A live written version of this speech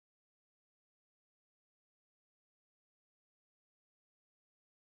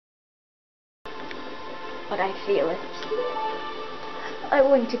but I feel it. I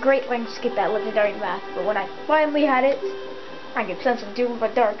went to great lengths to get that legendary mask, but when I finally had it, I could sense the doom of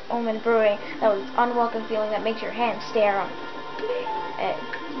a dark omen brewing. That was an unwelcome feeling that makes your hands stare on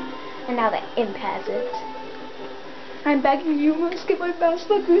and now the imp has it. I'm begging you, must get my mask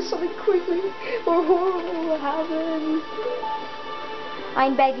back or something quickly, or horrible will happen.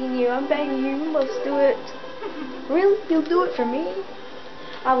 I'm begging you, you must do it. Really? You'll do it for me?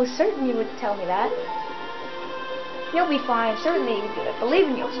 I was certain you would tell me that. You'll be fine, certainly you can do it. Believe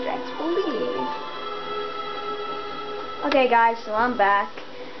in your strength, believe. Okay guys, so I'm back.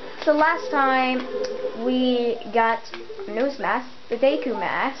 So last time we got a nose mask, the Deku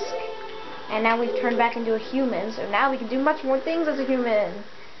mask, and now we've turned back into a human, so now we can do much more things as a human.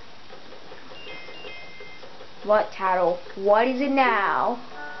 What, Tattle? What is it now?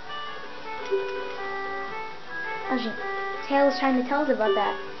 Tail is trying to tell us about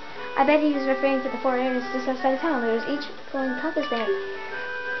that. I bet he was referring to the four areas just outside of town. There was each glowing compass there.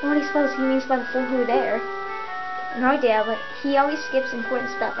 What do you suppose he means by the four who were there? No idea, but he always skips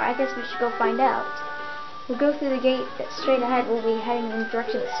important stuff. I guess we should go find out. We'll go through the gate that's straight ahead. We'll be heading in the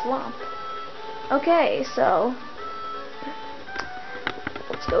direction of the swamp. Okay, so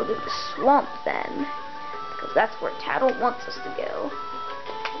let's go to the swamp then, because that's where Tattle wants us to go.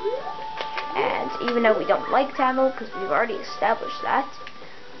 And even though we don't like Tattle, because we've already established that,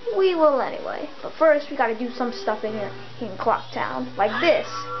 we will anyway. But first, we gotta do some stuff in Clock Town, like this.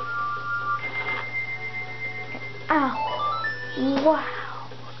 Ow! Wow!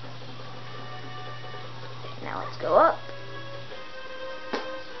 Now let's go up.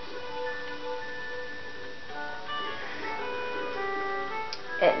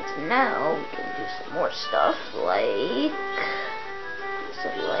 And now we can do some more stuff, like...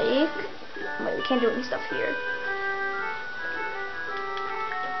 Wait, we can't do any stuff here.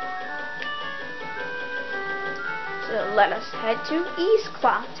 So let us head to East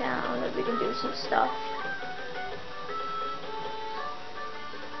Clock Town, where we can do some stuff.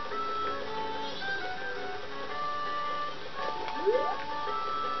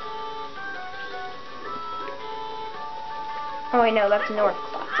 Oh wait, no, that's North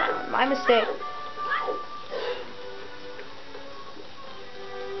Clock Town. My mistake.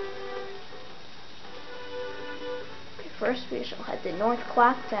 Okay, first we shall head to North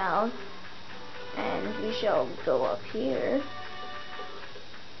Clock Town, and we shall go up here.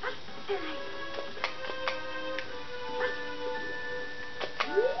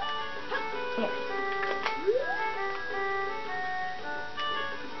 Here.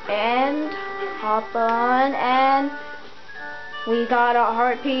 And hop on, and we got a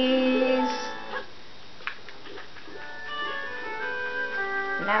heart piece.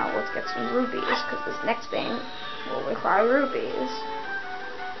 Now let's get some rupees, because this next thing will require rupees.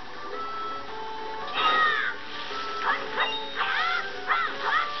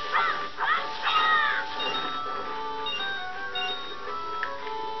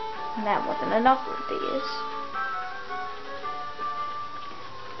 And that wasn't enough rupees.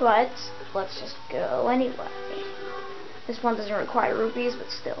 But let's just go anyway. This one doesn't require rupees,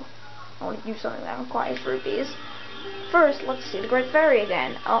 but still, I want to do something that requires rupees. First, let's see the Great Fairy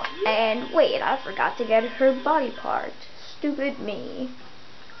again. Oh, and wait, I forgot to get her body part. Stupid me.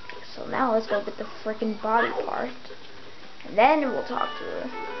 Okay, so now let's go get the frickin' body part, and then we'll talk to her.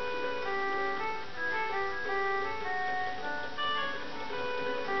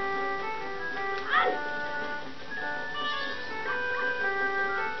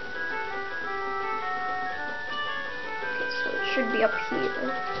 Should be up here.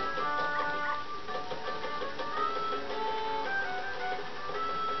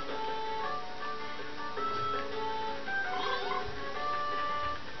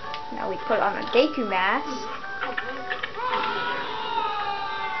 Now we put on a Deku mask,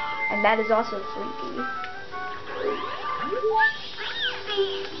 and that is also freaky.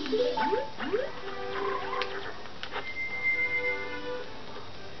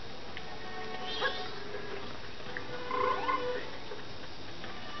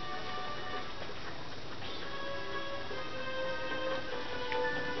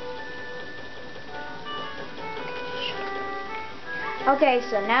 Okay,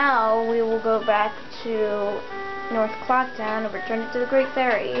 so now we will go back to North Clock Town and return it to the Great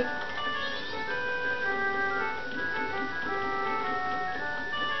Fairy.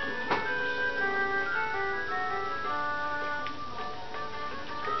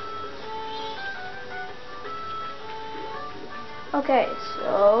 Okay,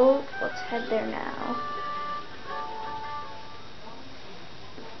 so let's head there now.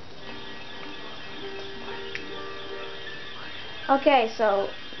 Okay, so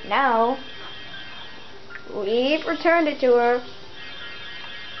now We've returned it to her.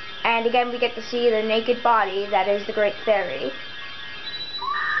 And again, we get to see the naked body that is the Great Fairy.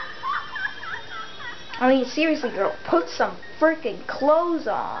 I mean, seriously, girl, put some freaking clothes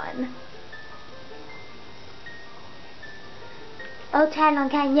on. Oh, Talon,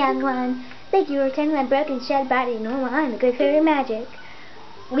 kind young one, thank you for returning my broken, shattered body to normal. I'm the Great Fairy of Magic.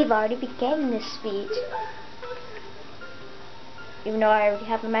 We've already begun this speech. Even though I already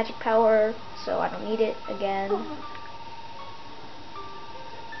have the magic power, so I don't need it again.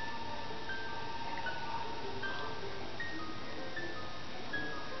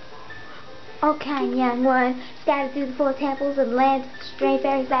 Oh, kind young one, scattered through the 4 temples and lands of stray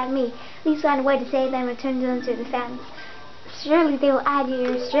fairies like me. Please find a way to save them and return them to their families. Surely they will add to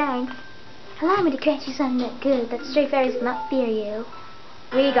your strength. Allow me to grant you something that good, that stray fairies will not fear you.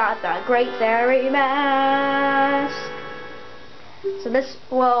 We got the Great Fairy Mask. So this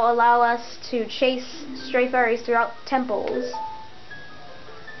will allow us to chase stray fairies throughout temples.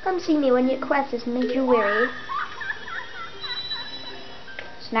 Come see me when your quest has made you weary.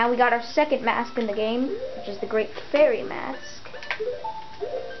 So now we got our second mask in the game, which is the Great Fairy Mask.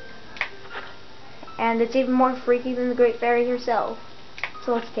 And it's even more freaky than the Great Fairy herself.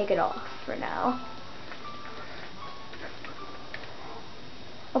 So let's take it off for now.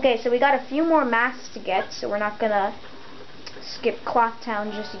 Okay, so we got a few more masks to get, so we're not gonna skip Clock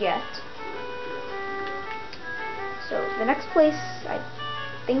Town just yet. So the next place, I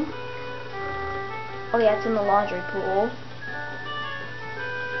think, oh yeah, it's in the laundry pool.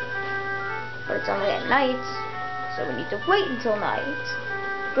 But it's only at night, so we need to wait until night.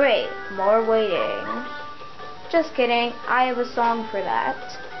 Great, more waiting. Just kidding, I have a song for that.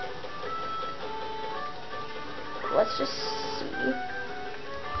 Let's just see.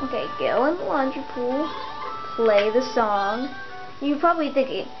 Okay, go in the laundry pool, play the song. You're probably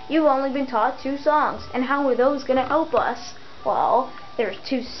thinking, you've only been taught 2 songs, and how are those gonna help us? Well, there's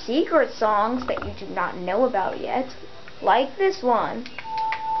 2 secret songs that you do not know about yet, like this one.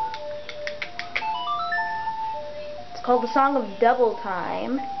 It's called the Song of Double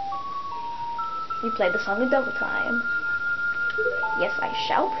Time. You play the Song of Double Time. Yes, I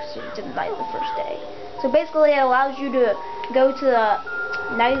shall proceed to the night of the first day. So basically it allows you to go to the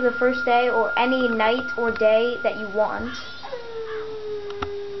night of the first day, or any night or day that you want.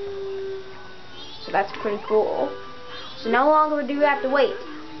 So that's pretty cool. So no longer do you have to wait.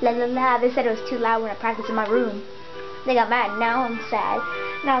 La la la, they said it was too loud when I practiced in my room. They got mad, now I'm sad.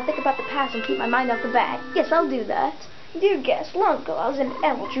 Now I think about the past and keep my mind off the bad. Yes, I'll do that. Dear guest, long ago I was in an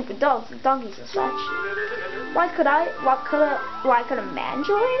animal troop of dogs and donkeys and such. Why could a man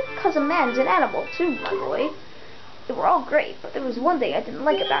join? 'Cause a man's an animal too, my boy. They were all great, but there was one thing I didn't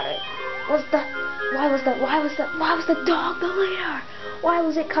like about it. Why was the dog the leader? Why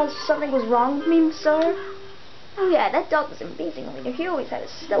was it 'cause something was wrong with me, sir? Oh yeah, that dog was an amazing leader. He always had a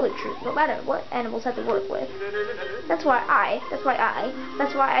stellar troop, no matter what animals had to work with. That's why I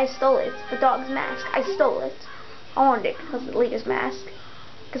stole it. The dog's mask. I stole it. I wanted it because of the leader's mask.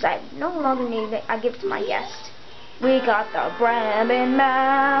 Because I no longer need it. I give it to my guest. We got the Bremen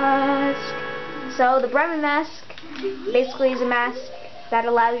mask. So the Bremen mask basically is a mask that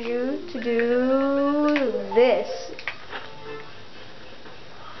allows you to do this.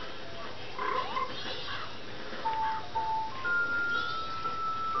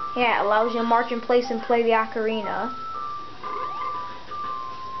 Yeah, it allows you to march in place and play the ocarina.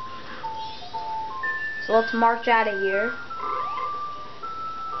 So let's march out of here.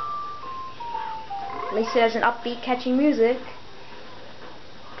 At least it has an upbeat, catchy music.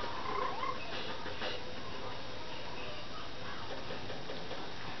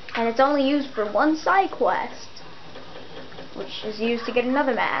 And it's only used for one side quest, which is used to get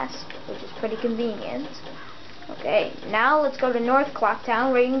another mask, which is pretty convenient. Okay, now let's go to North Clock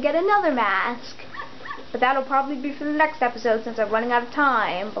Town where you can get another mask. But that'll probably be for the next episode since I'm running out of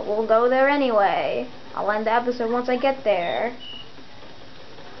time, but we'll go there anyway. I'll end the episode once I get there.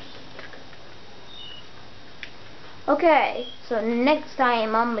 Okay, so next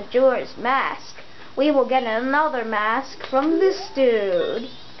time on Majora's Mask, we will get another mask from this dude.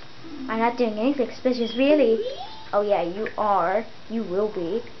 I'm not doing anything suspicious, really. Oh yeah, you are. You will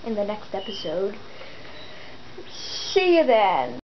be in the next episode. See you then.